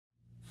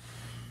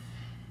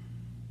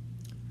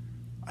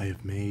I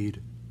have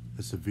made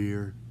a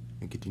severe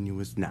and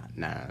continuous nah.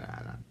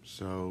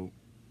 So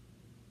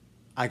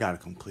I gotta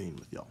come clean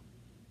with y'all.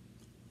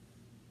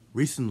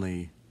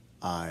 Recently,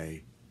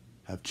 I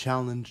have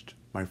challenged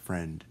my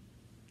friend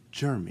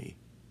Jeremy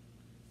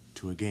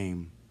to a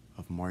game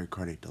of Mario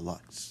Kart 8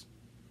 Deluxe.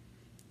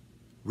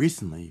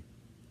 Recently,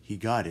 he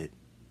got it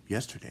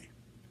yesterday.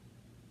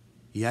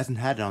 He hasn't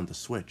had it on the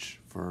Switch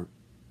for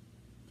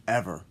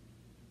ever.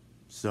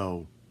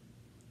 So,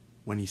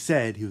 when he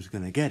said he was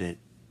gonna get it,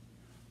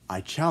 I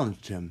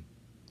challenged him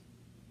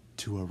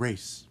to a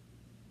race.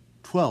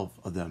 12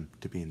 of them,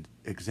 to be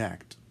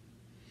exact.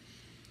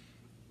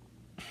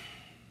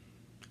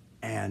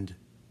 And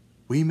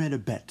we made a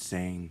bet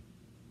saying...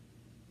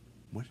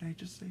 What did I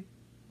just say?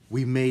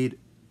 We made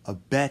a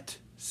bet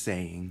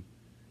saying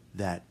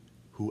that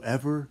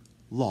whoever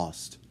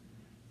lost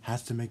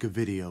has to make a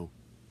video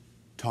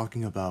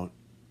talking about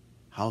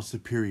how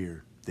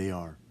superior they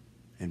are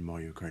in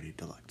Mario Kart 8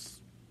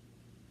 Deluxe.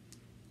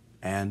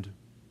 And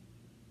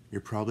you're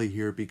probably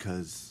here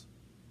because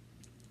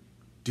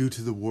due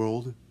to the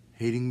world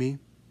hating me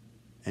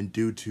and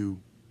due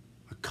to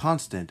a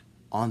constant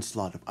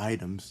onslaught of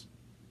items,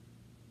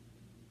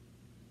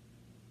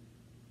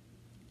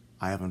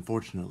 I have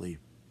unfortunately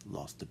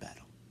lost the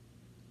battle.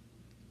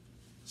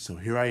 So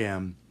here I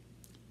am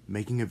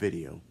making a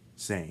video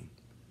saying,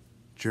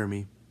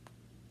 Jeremy,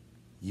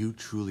 you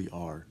truly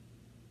are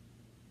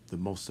the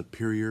most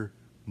superior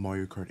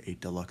Mario Kart 8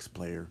 Deluxe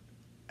player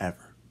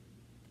ever.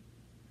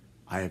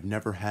 I have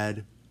never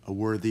had a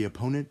worthy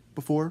opponent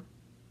before.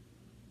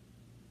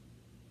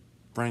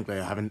 Frankly,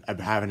 I haven't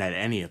had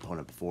any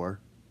opponent before.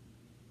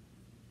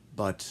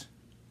 But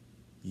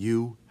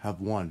you have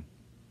won.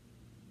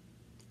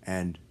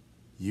 And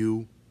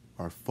you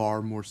are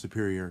far more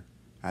superior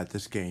at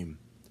this game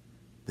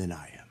than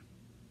I am.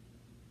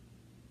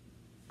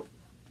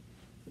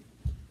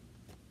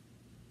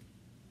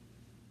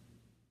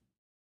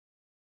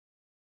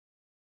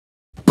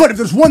 But if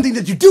there's one thing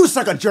that you do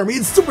suck at, Jeremy,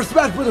 it's Super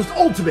Smash Bros.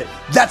 Ultimate.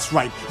 That's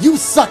right, you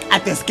suck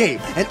at this game,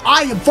 and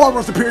I am far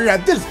more superior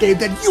at this game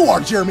than you are,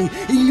 Jeremy.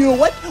 And you know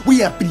what? We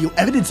have video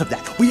evidence of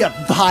that. We have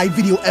high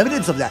video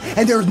evidence of that,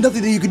 and there is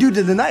nothing that you can do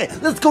to deny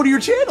it. Let's go to your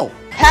channel.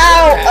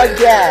 How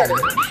again?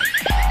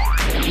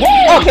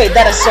 Okay,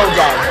 that is so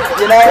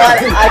dumb. You know what?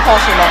 I call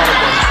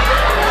shenanigans.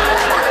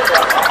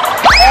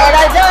 And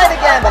I died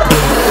again,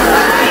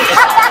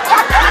 but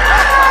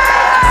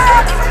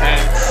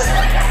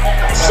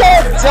so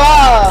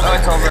dumb! Oh,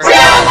 it's over.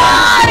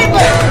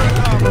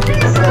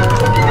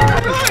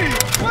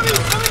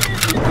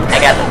 I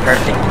got the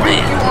perfect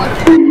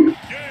plan.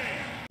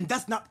 And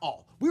that's not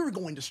all. We were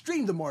going to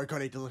stream the Mario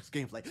Kart 8 Deluxe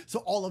gameplay so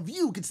all of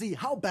you could see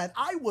how bad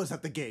I was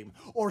at the game.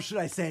 Or should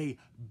I say,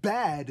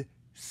 bad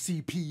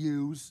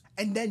CPUs.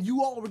 And then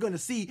you all were going to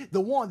see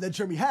the one that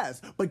Jeremy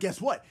has. But guess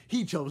what?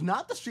 He chose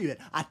not to stream it.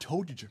 I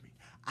told you, Jeremy.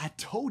 I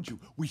told you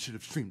we should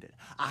have streamed it.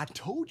 I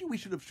told you we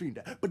should have streamed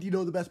it. But you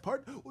know the best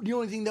part? The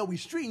only thing that we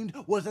streamed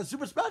was that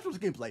Super Smash Bros.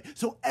 Gameplay.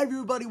 So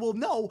everybody will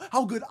know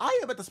how good I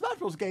am at the Smash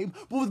Bros. Game.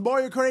 But with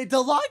Mario Kart 8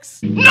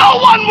 Deluxe, no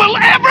one will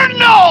ever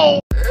know!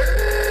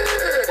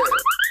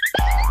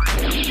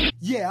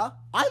 yeah,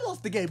 I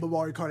lost the game of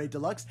Mario Kart 8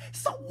 Deluxe.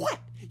 So what?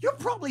 You're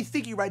probably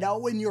thinking right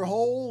now in your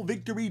whole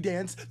victory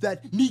dance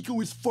that Nico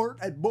is fart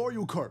at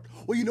Mario Kart.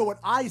 Well, you know what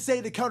I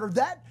say to counter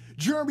that?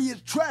 Jeremy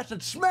is trash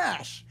at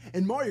Smash!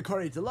 In Mario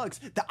Kart 8 Deluxe,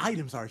 the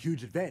items are a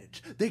huge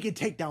advantage. They can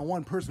take down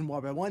one person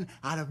one by one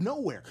out of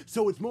nowhere,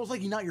 so it's most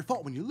likely not your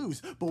fault when you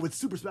lose, but with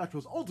Super Smash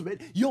Bros.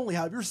 Ultimate, you only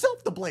have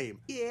yourself to blame.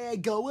 Yeah,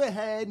 go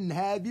ahead and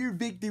have your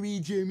victory,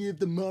 Jeremy, of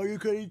the Mario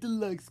Kart 8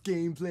 Deluxe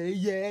gameplay.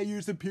 Yeah,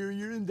 you're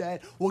superior in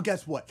that. Well,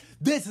 guess what?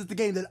 This is the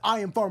game that I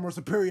am far more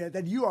superior at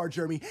than you are,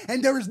 Jeremy,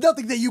 and there is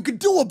nothing that you can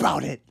do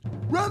about it.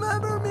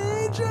 Remember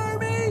me,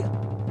 Jeremy?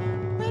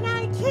 When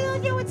I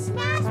killed you with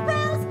Smash